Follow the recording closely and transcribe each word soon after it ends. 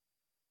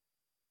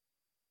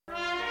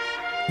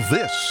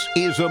This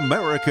is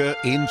America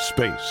in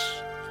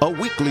Space, a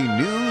weekly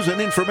news and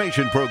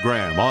information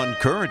program on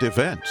current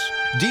events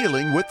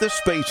dealing with the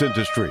space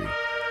industry.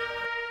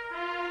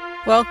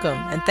 Welcome,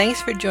 and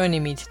thanks for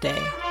joining me today.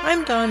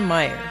 I'm Dawn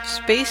Meyer,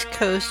 Space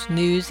Coast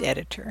News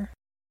Editor.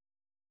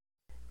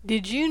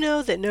 Did you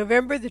know that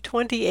November the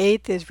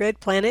 28th is Red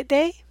Planet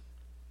Day?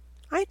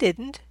 I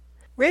didn't.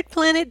 Red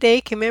Planet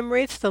Day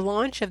commemorates the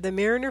launch of the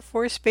Mariner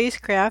 4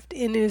 spacecraft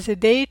and is a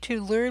day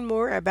to learn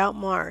more about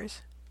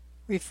Mars,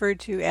 referred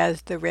to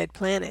as the Red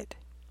Planet.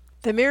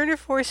 The Mariner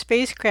 4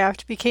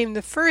 spacecraft became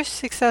the first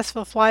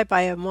successful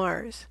flyby of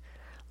Mars.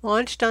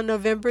 Launched on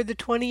November the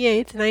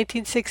 28th,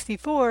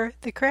 1964,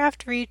 the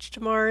craft reached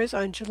Mars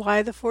on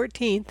July the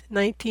 14th,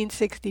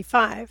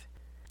 1965.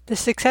 The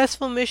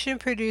successful mission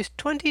produced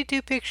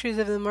 22 pictures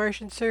of the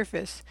Martian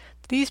surface.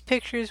 These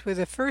pictures were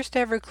the first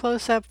ever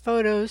close-up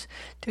photos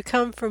to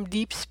come from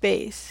deep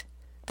space.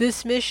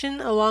 This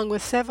mission, along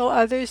with several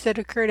others that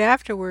occurred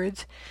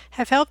afterwards,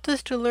 have helped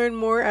us to learn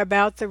more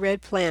about the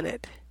Red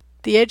Planet.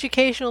 The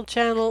educational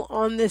channel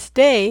On This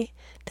Day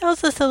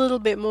tells us a little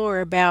bit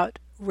more about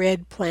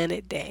Red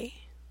Planet Day.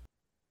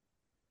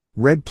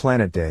 Red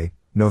Planet Day,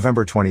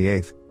 November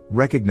 28th,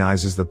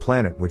 recognizes the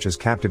planet which has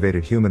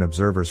captivated human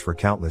observers for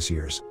countless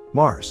years,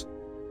 Mars.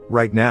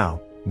 Right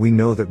now, we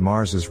know that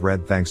Mars is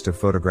red thanks to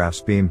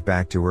photographs beamed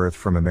back to Earth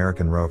from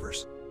American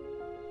rovers.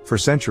 For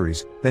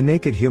centuries, the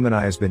naked human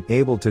eye has been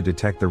able to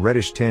detect the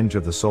reddish tinge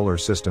of the solar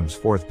system's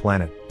fourth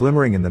planet,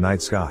 glimmering in the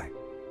night sky.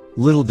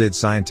 Little did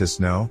scientists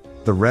know,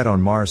 the red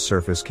on Mars'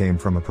 surface came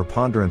from a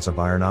preponderance of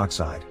iron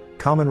oxide,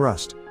 common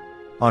rust.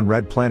 On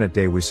Red Planet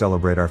Day we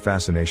celebrate our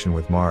fascination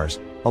with Mars,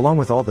 along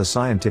with all the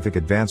scientific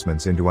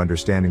advancements into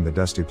understanding the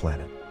dusty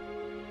planet.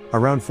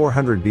 Around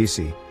 400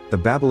 BC, the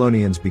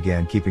Babylonians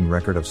began keeping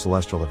record of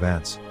celestial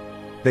events.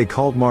 They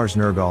called Mars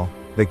Nergal,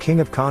 the king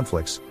of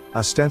conflicts,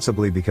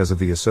 ostensibly because of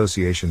the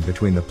association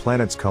between the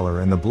planet's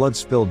color and the blood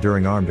spilled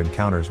during armed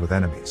encounters with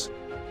enemies.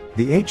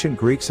 The ancient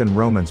Greeks and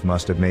Romans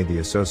must have made the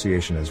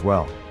association as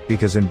well,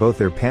 because in both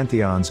their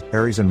pantheons,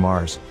 Ares and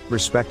Mars,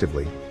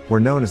 respectively,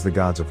 were known as the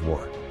gods of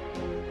war.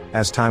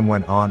 As time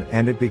went on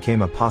and it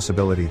became a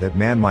possibility that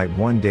man might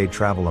one day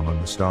travel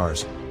among the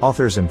stars,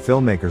 authors and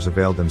filmmakers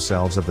availed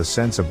themselves of the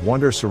sense of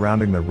wonder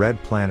surrounding the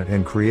red planet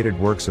and created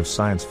works of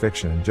science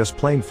fiction and just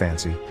plain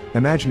fancy,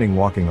 imagining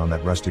walking on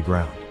that rusty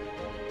ground.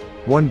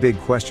 One big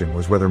question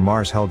was whether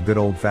Mars held good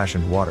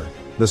old-fashioned water,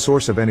 the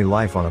source of any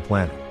life on a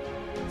planet.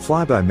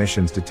 Flyby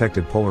missions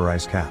detected polar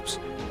ice caps.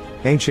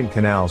 Ancient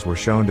canals were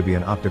shown to be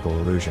an optical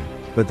illusion,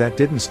 but that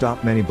didn't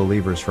stop many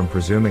believers from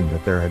presuming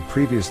that there had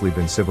previously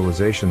been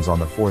civilizations on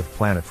the fourth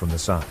planet from the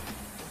Sun.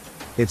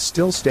 It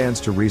still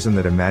stands to reason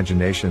that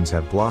imaginations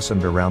have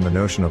blossomed around the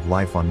notion of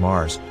life on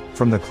Mars,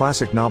 from the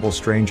classic novel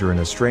Stranger in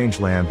a Strange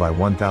Land by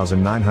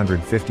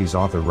 1950's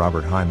author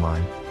Robert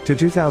Heinlein, to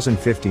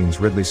 2015's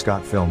Ridley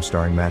Scott film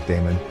starring Matt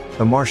Damon,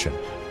 The Martian.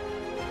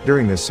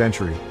 During this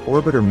century,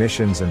 orbiter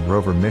missions and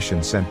rover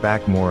missions sent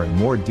back more and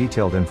more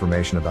detailed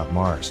information about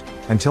Mars,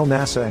 until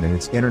NASA and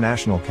its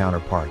international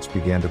counterparts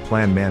began to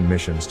plan manned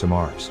missions to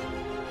Mars.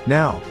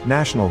 Now,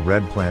 National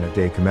Red Planet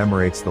Day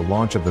commemorates the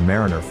launch of the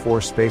Mariner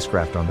 4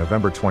 spacecraft on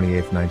November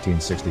 28,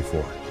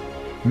 1964.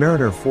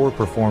 Mariner 4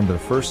 performed the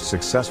first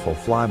successful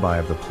flyby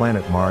of the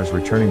planet Mars,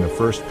 returning the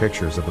first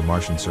pictures of the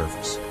Martian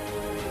surface.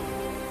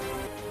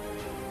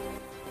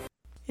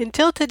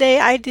 Until today,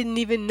 I didn't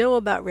even know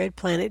about Red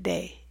Planet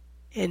Day.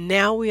 And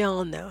now we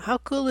all know. How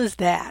cool is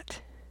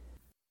that?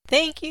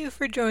 Thank you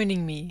for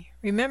joining me.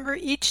 Remember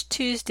each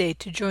Tuesday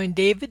to join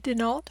David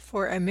Denault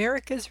for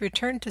America's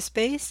Return to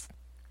Space,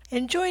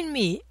 and join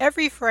me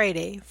every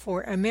Friday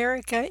for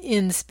America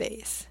in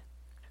Space.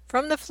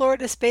 From the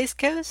Florida Space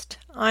Coast,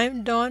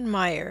 I'm Dawn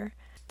Meyer,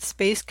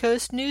 Space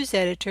Coast News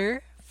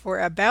Editor for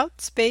About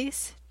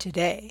Space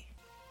Today.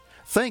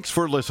 Thanks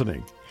for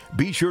listening.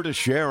 Be sure to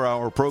share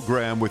our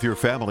program with your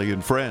family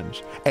and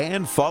friends,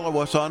 and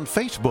follow us on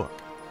Facebook.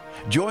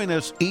 Join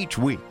us each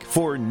week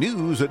for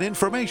news and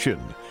information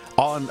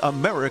on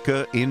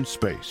America in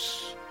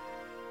Space.